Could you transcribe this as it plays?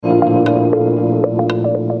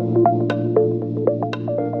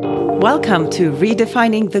Welcome to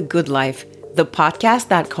Redefining the Good Life, the podcast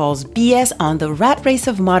that calls BS on the rat race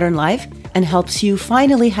of modern life and helps you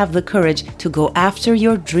finally have the courage to go after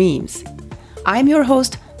your dreams. I'm your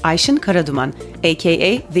host, Ayşen Karaduman,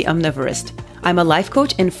 aka The Omnivorist. I'm a life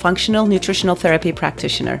coach and functional nutritional therapy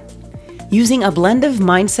practitioner. Using a blend of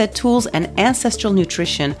mindset tools and ancestral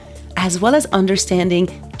nutrition, as well as understanding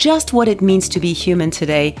just what it means to be human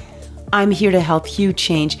today, I'm here to help you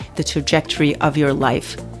change the trajectory of your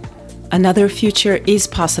life. Another future is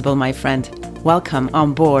possible, my friend. Welcome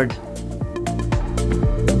on board.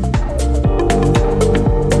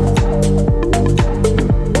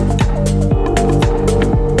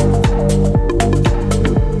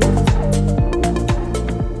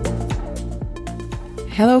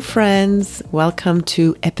 Hello, friends. Welcome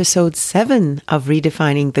to episode 7 of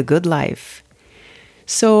Redefining the Good Life.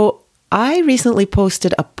 So, I recently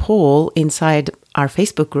posted a poll inside our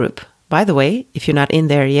Facebook group. By the way, if you're not in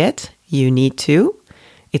there yet, you need to.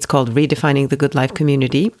 It's called Redefining the Good Life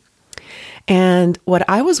Community. And what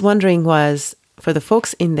I was wondering was, for the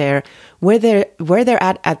folks in there, where they're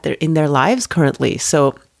at in their lives currently.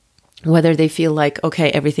 So whether they feel like,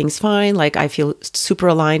 okay, everything's fine, like I feel super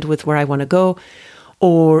aligned with where I want to go,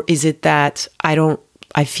 or is it that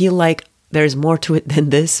I feel like there's more to it than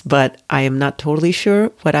this, but I am not totally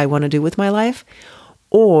sure what I want to do with my life.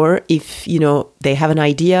 Or if, they have an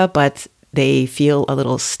idea, but they feel a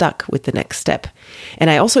little stuck with the next step. And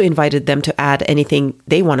I also invited them to add anything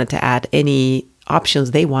they wanted to add, any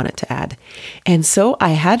options they wanted to add. And so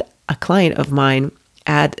I had a client of mine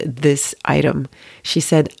add this item. She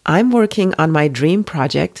said, I'm working on my dream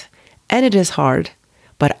project and it is hard,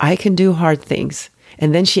 but I can do hard things.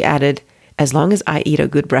 And then she added, as long as I eat a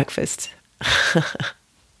good breakfast.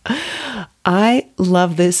 I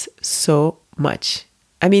love this so much.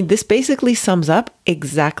 I mean, this basically sums up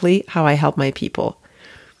exactly how I help my people.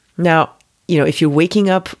 Now, if you're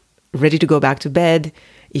waking up ready to go back to bed,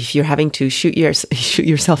 if you're having to shoot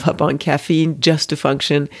yourself up on caffeine just to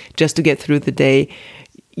function, just to get through the day,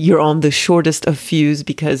 you're on the shortest of fuse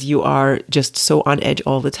because you are just so on edge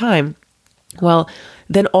all the time. Well,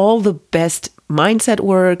 then all the best mindset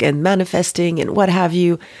work and manifesting and what have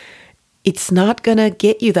you, it's not going to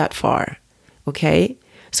get you that far, okay?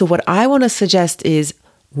 So what I want to suggest is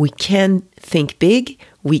we can think big,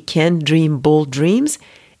 we can dream bold dreams,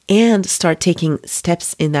 and start taking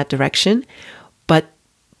steps in that direction. But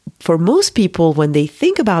for most people, when they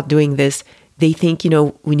think about doing this, they think,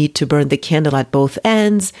 we need to burn the candle at both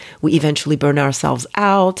ends, we eventually burn ourselves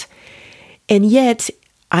out. And yet,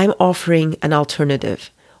 I'm offering an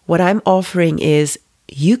alternative. What I'm offering is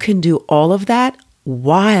you can do all of that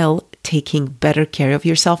while taking better care of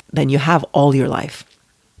yourself than you have all your life.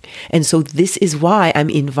 And so this is why I'm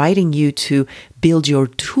inviting you to build your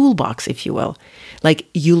toolbox, if you will. Like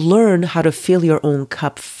you learn how to fill your own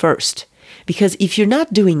cup first. Because if you're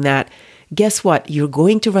not doing that, guess what? You're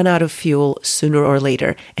going to run out of fuel sooner or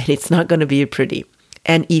later, and it's not going to be pretty.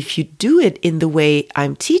 And if you do it in the way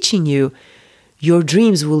I'm teaching you, your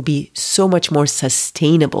dreams will be so much more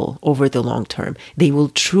sustainable over the long term. They will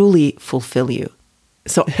truly fulfill you.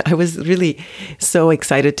 So I was really so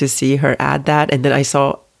excited to see her add that. And then I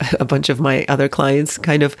saw a bunch of my other clients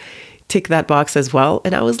kind of tick that box as well.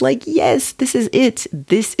 And I was like, yes, this is it.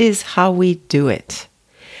 This is how we do it.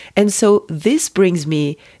 And so this brings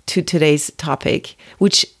me to today's topic,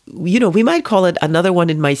 which, we might call it another one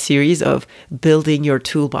in my series of building your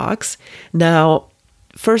toolbox. Now,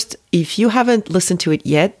 first, if you haven't listened to it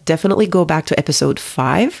yet, definitely go back to episode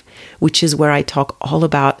 5, which is where I talk all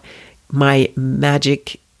about my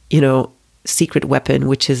magic, secret weapon,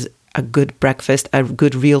 which is a good breakfast, a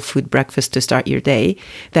good real food breakfast to start your day.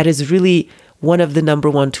 That is really one of the number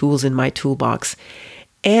one tools in my toolbox.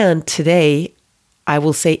 And today, I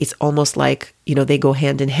will say it's almost like, they go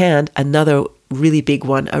hand in hand. Another really big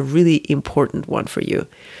one, a really important one for you.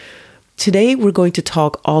 Today, we're going to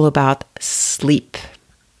talk all about sleep.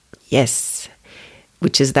 Yes,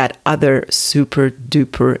 which is that other super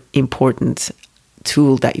duper important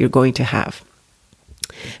tool that you're going to have.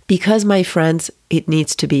 Because, my friends, it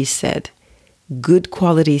needs to be said, good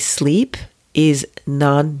quality sleep is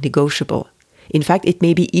non-negotiable. In fact, it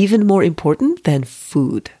may be even more important than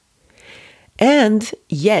food. And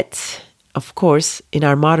yet, of course, in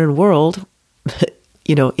our modern world,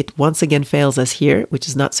 it once again fails us here, which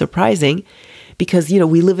is not surprising. Because,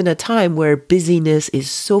 we live in a time where busyness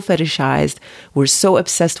is so fetishized. We're so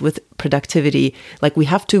obsessed with productivity. Like we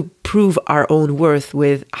have to prove our own worth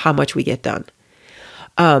with how much we get done.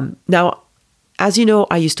 Now, as you know,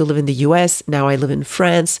 I used to live in the US. Now I live in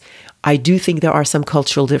France. I do think there are some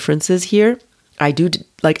cultural differences here. I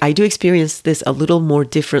do experience this a little more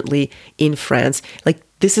differently in France. Like,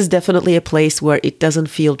 this is definitely a place where it doesn't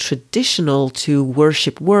feel traditional to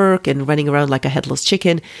worship work and running around like a headless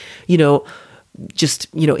chicken, just,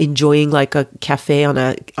 enjoying like a cafe on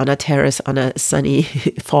a terrace on a sunny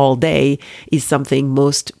fall day is something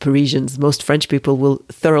most Parisians, most French people will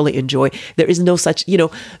thoroughly enjoy. There is no such,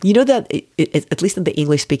 that at least in the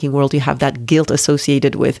English speaking world, you have that guilt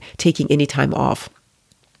associated with taking any time off.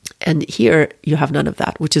 And here you have none of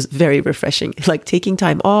that, which is very refreshing. Like, taking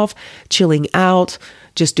time off, chilling out,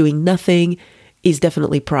 just doing nothing is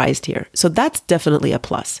definitely prized here. So that's definitely a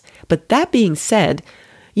plus. But that being said,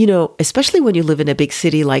 especially when you live in a big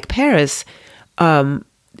city like Paris,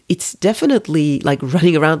 it's definitely like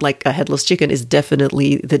running around like a headless chicken is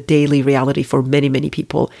definitely the daily reality for many, many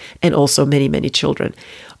people, and also many, many children.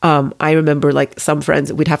 I remember like some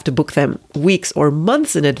friends, we'd have to book them weeks or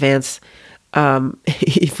months in advance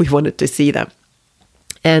if we wanted to see them.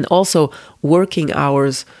 And also working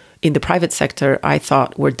hours in the private sector, I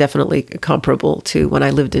thought were definitely comparable to when I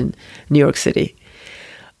lived in New York City.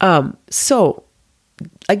 So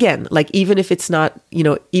again, like, even if it's not,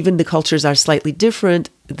 even the cultures are slightly different,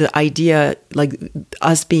 the idea, like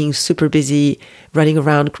us being super busy, running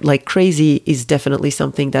around like crazy, is definitely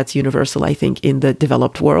something that's universal, I think, in the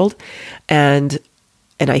developed world. And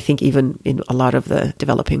I think even in a lot of the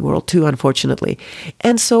developing world too, unfortunately.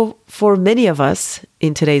 And so for many of us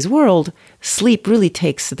in today's world, sleep really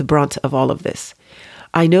takes the brunt of all of this.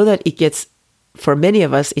 I know that for many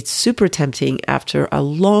of us, it's super tempting after a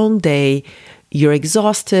long day. You're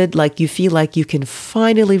exhausted, like you feel like you can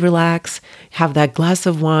finally relax, have that glass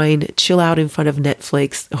of wine, chill out in front of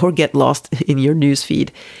Netflix, or get lost in your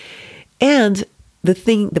newsfeed. And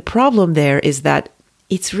the problem there is that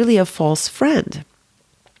it's really a false friend.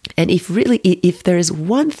 And if there is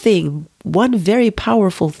one very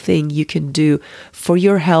powerful thing you can do for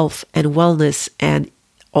your health and wellness and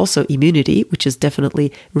also immunity, which is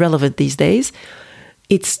definitely relevant these days,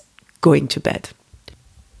 it's going to bed.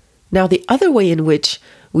 Now, the other way in which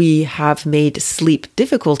we have made sleep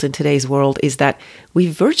difficult in today's world is that we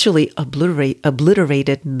virtually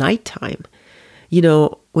obliterated nighttime.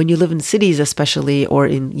 When you live in cities, especially, or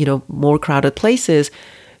in, more crowded places,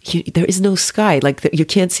 there is no sky. Like, you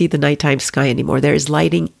can't see the nighttime sky anymore. There is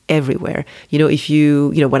lighting everywhere.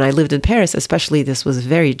 When I lived in Paris, especially, this was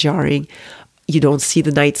very jarring. You don't see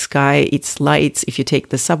the night sky. It's lights. If you take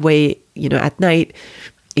the subway, at night,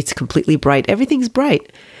 it's completely bright. Everything's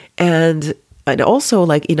bright. And also,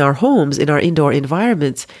 like, in our homes, in our indoor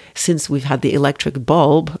environments, since we've had the electric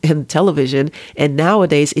bulb and television, and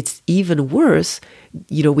nowadays it's even worse,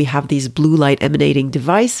 we have these blue light emanating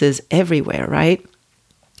devices everywhere, right?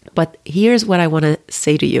 But here's what I want to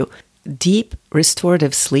say to you. Deep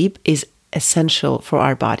restorative sleep is essential for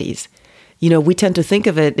our bodies. We tend to think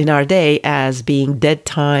of it in our day as being dead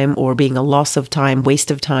time or being a loss of time,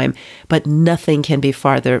 waste of time, but nothing can be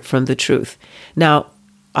farther from the truth. Now,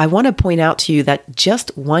 I want to point out to you that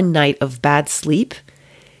just one night of bad sleep,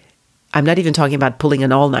 I'm not even talking about pulling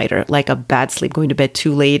an all-nighter, like a bad sleep, going to bed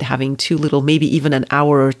too late, having too little, maybe even an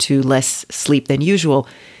hour or two less sleep than usual,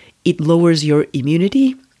 it lowers your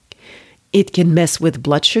immunity. It can mess with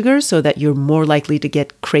blood sugar so that you're more likely to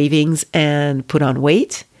get cravings and put on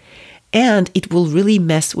weight. And it will really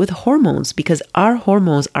mess with hormones, because our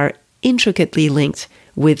hormones are intricately linked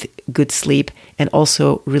with good sleep and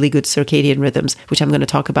also really good circadian rhythms, which I'm going to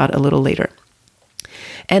talk about a little later.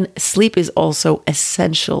 And sleep is also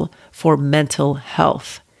essential for mental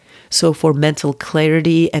health. So for mental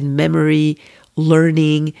clarity and memory,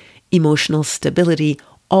 learning, emotional stability,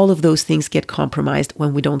 all of those things get compromised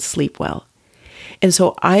when we don't sleep well. And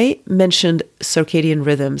so I mentioned circadian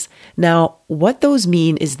rhythms. Now, what those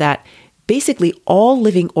mean is that basically all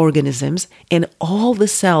living organisms and all the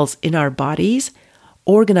cells in our bodies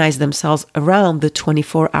organize themselves around the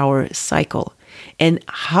 24-hour cycle. And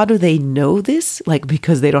how do they know this? Like,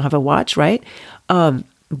 because they don't have a watch, right?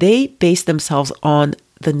 They base themselves on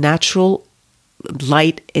the natural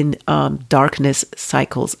light and darkness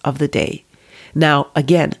cycles of the day. Now,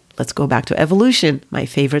 again, let's go back to evolution, my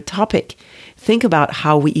favorite topic. Think about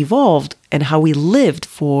how we evolved and how we lived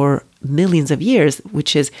for millions of years,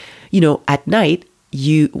 which is, at night,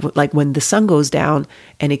 like when the sun goes down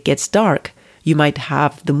and it gets dark, you might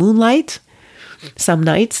have the moonlight some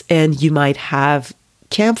nights, and you might have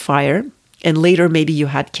campfire, and later maybe you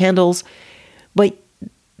had candles, but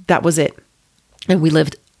that was it. And we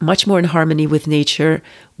lived much more in harmony with nature,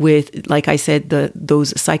 with, like I said,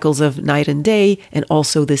 those cycles of night and day, and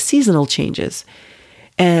also the seasonal changes.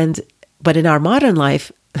 But in our modern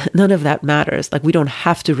life, none of that matters. Like, we don't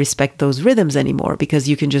have to respect those rhythms anymore because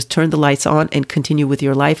you can just turn the lights on and continue with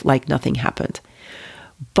your life like nothing happened.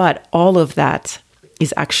 But all of that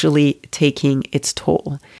is actually taking its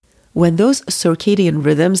toll. When those circadian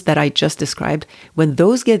rhythms that I just described, when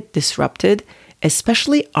those get disrupted,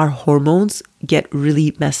 especially our hormones get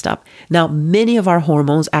really messed up. Now, many of our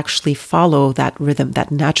hormones actually follow that rhythm,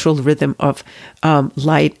 that natural rhythm of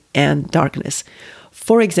light and darkness.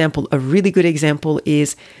 For example, a really good example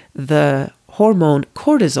is the hormone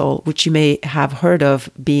cortisol, which you may have heard of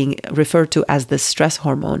being referred to as the stress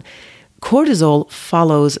hormone. Cortisol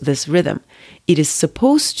follows this rhythm. It is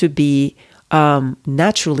supposed to be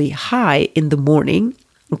naturally high in the morning.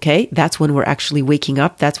 Okay, that's when we're actually waking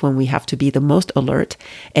up. That's when we have to be the most alert.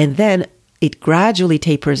 And then it gradually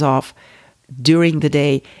tapers off during the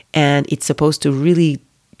day, and it's supposed to really,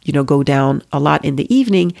 go down a lot in the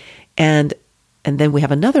evening. And then we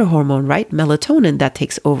have another hormone, right? Melatonin, that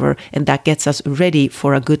takes over, and that gets us ready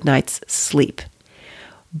for a good night's sleep.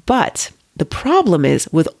 But the problem is,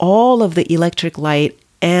 with all of the electric light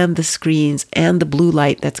and the screens and the blue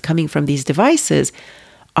light that's coming from these devices,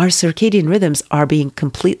 our circadian rhythms are being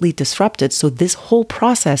completely disrupted. So this whole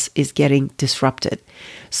process is getting disrupted.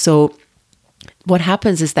 So what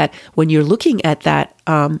happens is that when you're looking at that,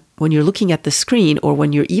 when you're looking at the screen, or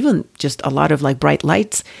when you're even just a lot of like bright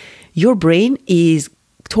lights, your brain is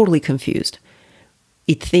totally confused.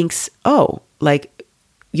 It thinks,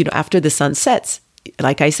 after the sun sets,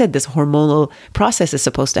 like I said, this hormonal process is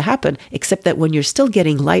supposed to happen, except that when you're still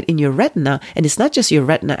getting light in your retina, and it's not just your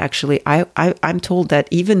retina, actually, I'm told that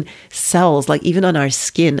even cells, like even on our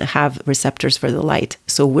skin, have receptors for the light.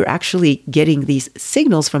 So we're actually getting these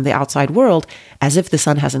signals from the outside world as if the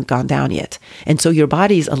sun hasn't gone down yet. And so your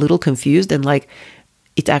body is a little confused, and like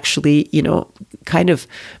it's actually, kind of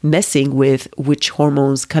messing with which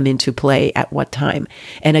hormones come into play at what time.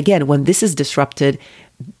 And again, when this is disrupted,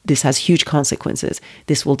 this has huge consequences.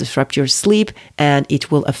 This will disrupt your sleep, and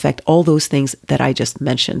it will affect all those things that I just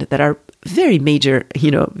mentioned that are very major,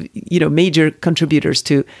 major contributors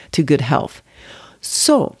to good health.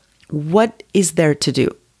 So what is there to do?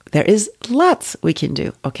 There is lots we can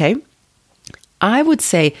do, okay? I would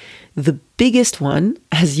say the biggest one,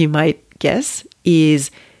 as you might guess,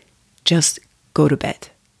 is just go to bed.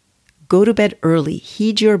 Go to bed early.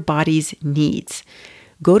 Heed your body's needs.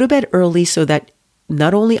 Go to bed early so that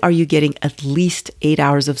not only are you getting at least 8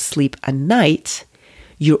 hours of sleep a night,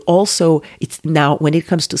 you're also, now when it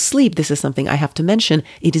comes to sleep, this is something I have to mention,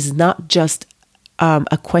 it is not just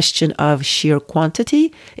a question of sheer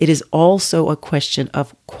quantity, it is also a question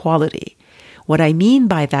of quality. What I mean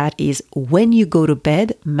by that is when you go to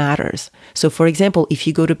bed matters. So for example, if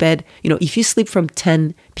you go to bed, if you sleep from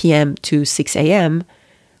 10 p.m. to 6 a.m.,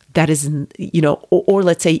 that is, or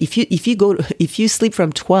let's say if you sleep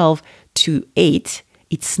from 12 to 8,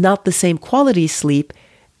 it's not the same quality sleep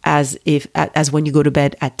as when you go to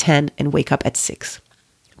bed at 10 and wake up at 6.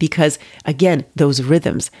 Because again, those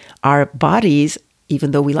rhythms, our bodies,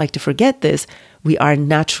 even though we like to forget this, we are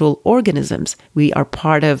natural organisms. We are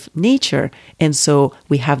part of nature. And so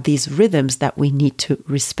we have these rhythms that we need to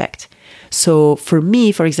respect. So for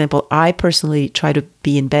me, for example, I personally try to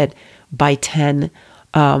be in bed by 10,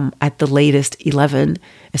 at the latest 11,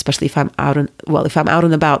 especially if I'm out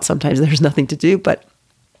and about, sometimes there's nothing to do, but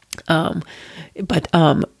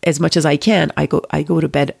as much as I can, I go to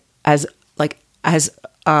bed as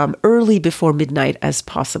early before midnight as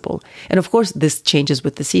possible. And of course, this changes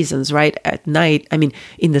with the seasons, right? At night,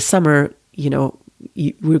 in the summer,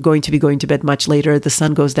 we're going to be going to bed much later. The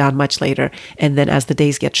sun goes down much later. And then as the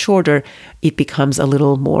days get shorter, it becomes a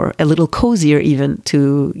little cozier even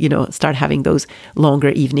to, start having those longer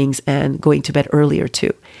evenings and going to bed earlier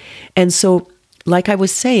too. And so, like I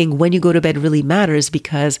was saying, when you go to bed really matters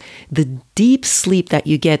because the deep sleep that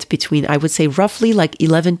you get between, I would say roughly like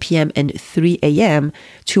 11 p.m. and 3 a.m.,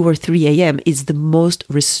 2 or 3 a.m. is the most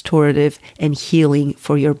restorative and healing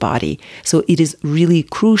for your body. So it is really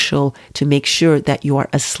crucial to make sure that you are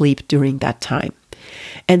asleep during that time.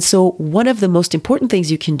 And so one of the most important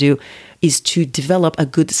things you can do is to develop a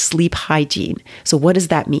good sleep hygiene. So what does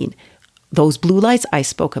that mean? Those blue lights I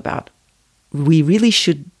spoke about, we really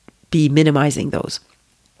should be minimizing those.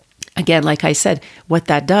 Again, like I said, what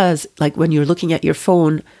that does, like when you're looking at your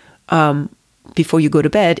phone before you go to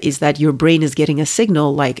bed, is that your brain is getting a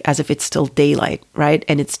signal like as if it's still daylight, right?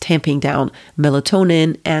 And it's tamping down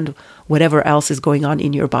melatonin and whatever else is going on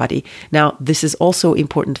in your body. Now, this is also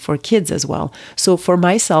important for kids as well. So for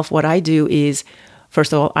myself, what I do is,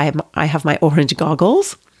 first of all, I have my orange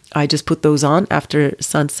goggles. I just put those on after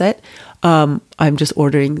sunset. I'm just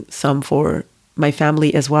ordering some for my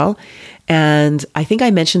family as well. And I think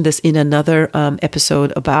I mentioned this in another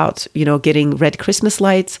episode about, getting red Christmas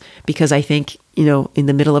lights, because I think, in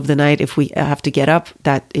the middle of the night, if we have to get up,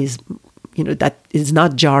 that is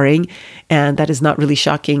not jarring, and that is not really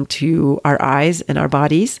shocking to our eyes and our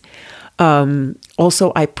bodies.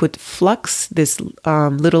 Also, I put Flux, this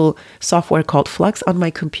little software called Flux, on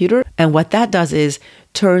my computer. And what that does is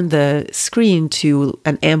turn the screen to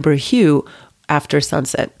an amber hue after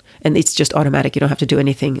sunset. And it's just automatic. You don't have to do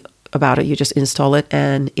anything about it. You just install it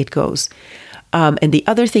and it goes. And the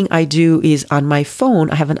other thing I do is on my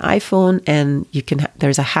phone, I have an iPhone, and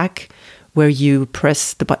there's a hack where you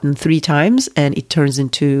press the button 3 times and it turns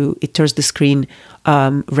the screen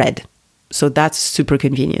red. So that's super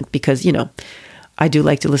convenient because, I do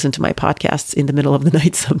like to listen to my podcasts in the middle of the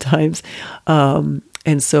night sometimes.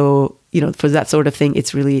 And so, for that sort of thing,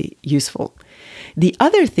 it's really useful. The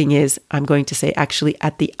other thing is, I'm going to say actually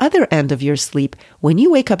at the other end of your sleep, when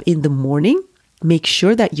you wake up in the morning, make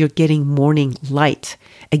sure that you're getting morning light.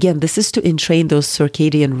 Again, this is to entrain those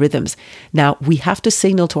circadian rhythms. Now, we have to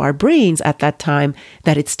signal to our brains at that time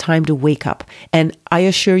that it's time to wake up. And I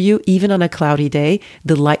assure you, even on a cloudy day,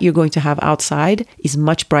 the light you're going to have outside is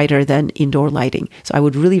much brighter than indoor lighting. So I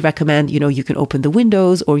would really recommend, you can open the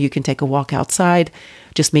windows or you can take a walk outside.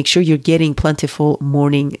 Just make sure you're getting plentiful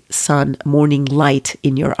morning sun, morning light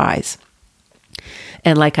in your eyes.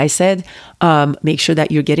 And like I said, make sure that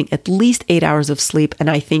you're getting at least 8 hours of sleep. And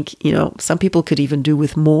I think, some people could even do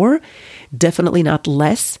with more, definitely not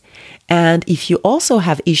less. And if you also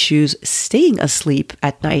have issues staying asleep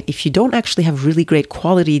at night, if you don't actually have really great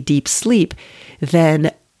quality deep sleep,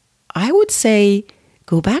 then I would say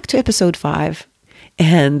go back to episode 5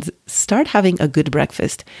 and start having a good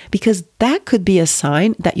breakfast, because that could be a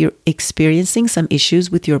sign that you're experiencing some issues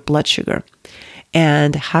with your blood sugar.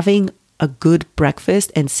 And having a good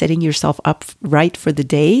breakfast and setting yourself up right for the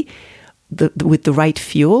day with the right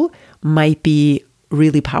fuel might be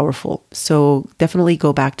really powerful. So definitely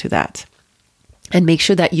go back to that. And make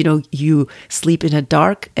sure that, you sleep in a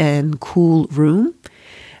dark and cool room.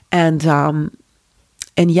 And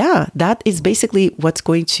yeah, that is basically what's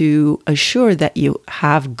going to assure that you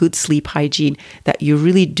have good sleep hygiene, that you're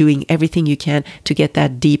really doing everything you can to get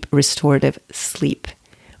that deep restorative sleep.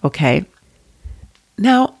 Okay.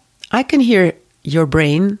 Now, I can hear your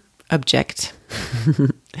brain object.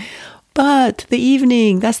 But the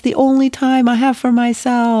evening, that's the only time I have for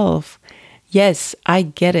myself. Yes, I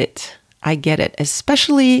get it.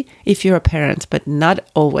 Especially if you're a parent, but not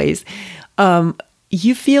always.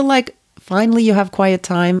 You feel like finally you have quiet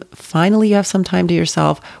time. Finally, you have some time to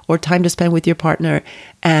yourself or time to spend with your partner.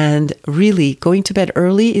 And really, going to bed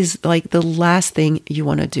early is like the last thing you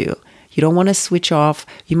want to do. You don't want to switch off.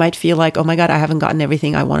 You might feel like, oh my God, I haven't gotten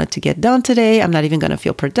everything I wanted to get done today. I'm not even going to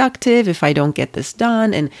feel productive if I don't get this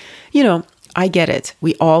done. And, I get it.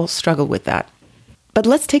 We all struggle with that. But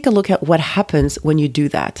let's take a look at what happens when you do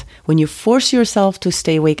that. When you force yourself to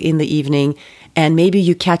stay awake in the evening and maybe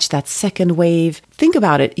you catch that second wave. Think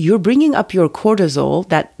about it. You're bringing up your cortisol,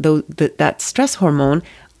 that stress hormone,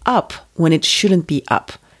 up when it shouldn't be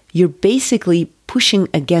up. You're basically pushing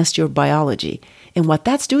against your biology. And what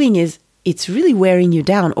that's doing is it's really wearing you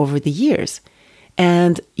down over the years.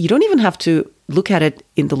 And you don't even have to look at it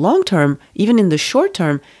in the long term. Even in the short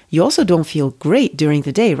term, you also don't feel great during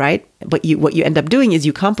the day, right? But what you end up doing is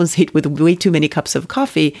you compensate with way too many cups of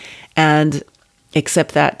coffee, and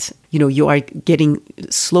except that, you are getting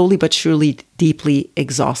slowly but surely deeply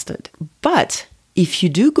exhausted. But if you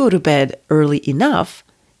do go to bed early enough,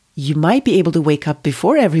 you might be able to wake up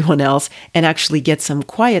before everyone else and actually get some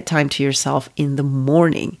quiet time to yourself in the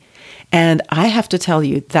morning. And I have to tell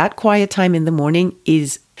you, that quiet time in the morning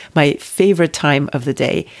is my favorite time of the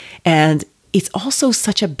day. And it's also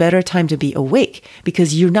such a better time to be awake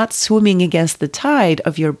because you're not swimming against the tide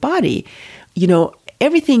of your body.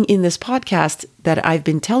 Everything in this podcast that I've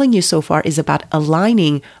been telling you so far is about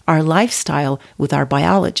aligning our lifestyle with our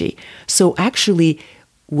biology. So actually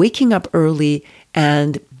waking up early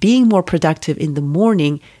and being more productive in the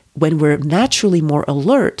morning when we're naturally more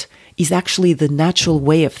alert is actually the natural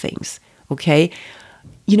way of things, okay?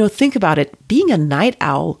 Think about it. Being a night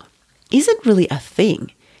owl isn't really a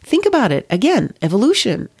thing. Think about it. Again,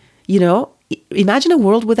 evolution. Imagine a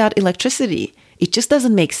world without electricity. It just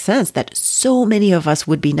doesn't make sense that so many of us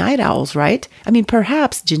would be night owls, right? I mean,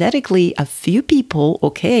 perhaps genetically a few people,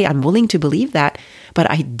 okay, I'm willing to believe that, but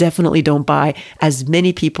I definitely don't buy as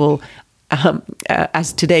many people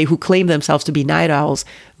as today who claim themselves to be night owls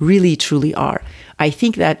really truly are. I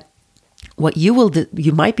think that what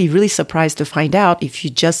you might be really surprised to find out if you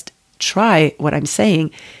just try what I'm saying,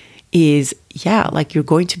 is, like you're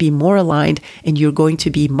going to be more aligned and you're going to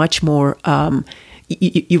be much more,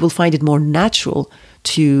 you will find it more natural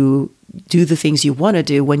to do the things you want to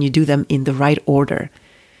do when you do them in the right order.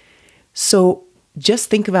 So just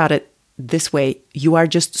think about it this way. You are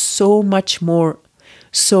just so much more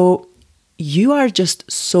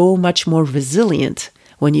resilient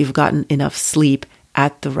when you've gotten enough sleep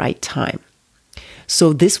at the right time.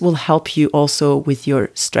 So this will help you also with your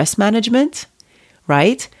stress management,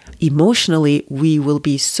 right? Emotionally, we will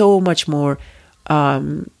be so much more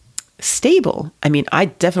stable. I mean, I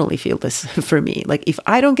definitely feel this for me. Like if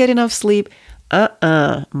I don't get enough sleep,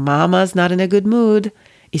 mama's not in a good mood.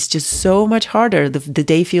 It's just so much harder. The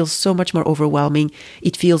day feels so much more overwhelming.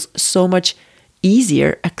 It feels so much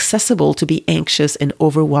easier, accessible to be anxious and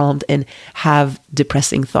overwhelmed and have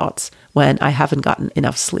depressing thoughts when I haven't gotten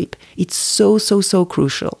enough sleep. It's so, so, so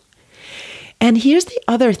crucial. And here's the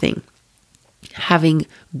other thing having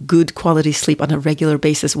good quality sleep on a regular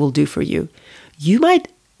basis will do for you. You might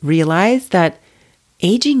realize that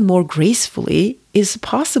aging more gracefully is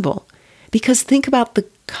possible, because think about the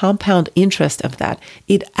compound interest of that.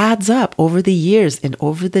 It adds up over the years and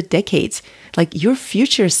over the decades. Like your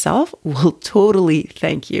future self will totally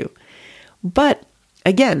thank you. But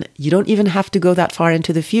again, you don't even have to go that far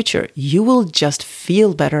into the future. You will just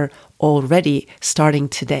feel better already starting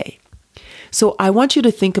today. So I want you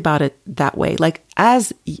to think about it that way. Like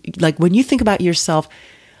when you think about yourself,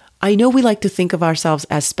 I know we like to think of ourselves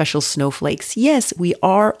as special snowflakes. Yes, we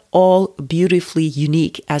are all beautifully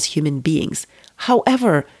unique as human beings.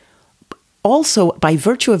 However, also by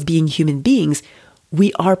virtue of being human beings,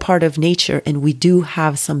 we are part of nature and we do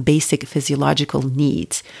have some basic physiological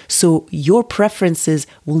needs. So your preferences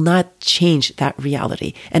will not change that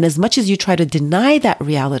reality. And as much as you try to deny that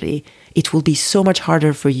reality, it will be so much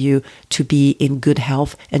harder for you to be in good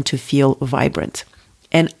health and to feel vibrant.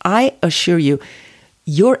 And I assure you,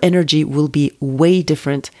 your energy will be way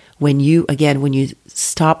different when you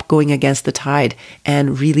stop going against the tide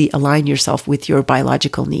and really align yourself with your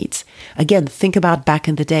biological needs. Again, think about back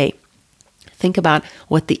in the day. Think about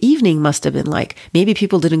what the evening must have been like. Maybe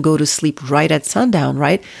people didn't go to sleep right at sundown,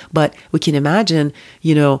 right? But we can imagine,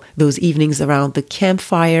 those evenings around the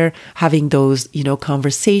campfire, having those,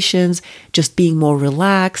 conversations, just being more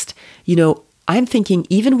relaxed. I'm thinking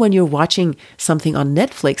even when you're watching something on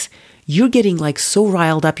Netflix, you're getting like so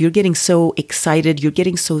riled up, you're getting so excited, you're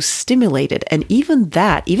getting so stimulated. And even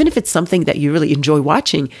if it's something that you really enjoy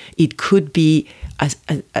watching, it could be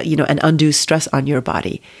an undue stress on your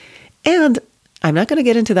body. And I'm not going to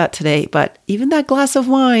get into that today, but even that glass of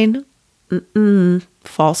wine,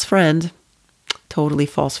 false friend, totally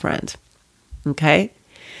false friend. Okay?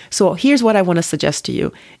 So here's what I want to suggest to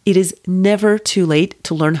you. It is never too late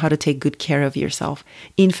to learn how to take good care of yourself.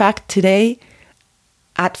 In fact, today,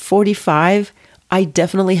 at 45, I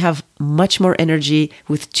definitely have much more energy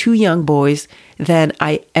with 2 young boys than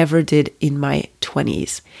I ever did in my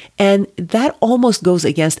 20s. And that almost goes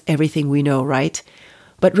against everything we know, right?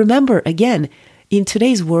 But remember, again, in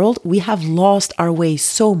today's world, we have lost our way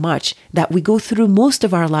so much that we go through most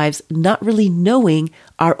of our lives not really knowing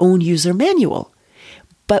our own user manual.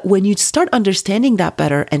 But when you start understanding that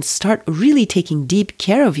better and start really taking deep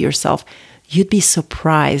care of yourself, you'd be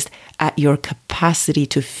surprised at your capacity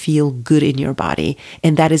to feel good in your body.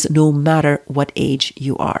 And that is no matter what age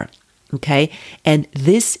you are. Okay? And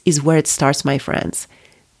this is where it starts, my friends.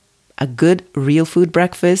 A good real food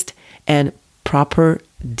breakfast and proper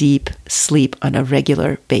deep sleep on a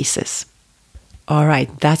regular basis. All right,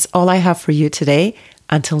 that's all I have for you today.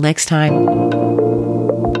 Until next time.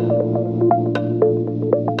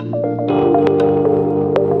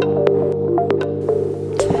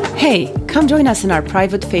 Hey, come join us in our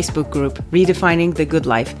private Facebook group, Redefining the Good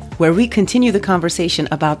Life, where we continue the conversation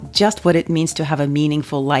about just what it means to have a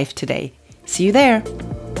meaningful life today. See you there.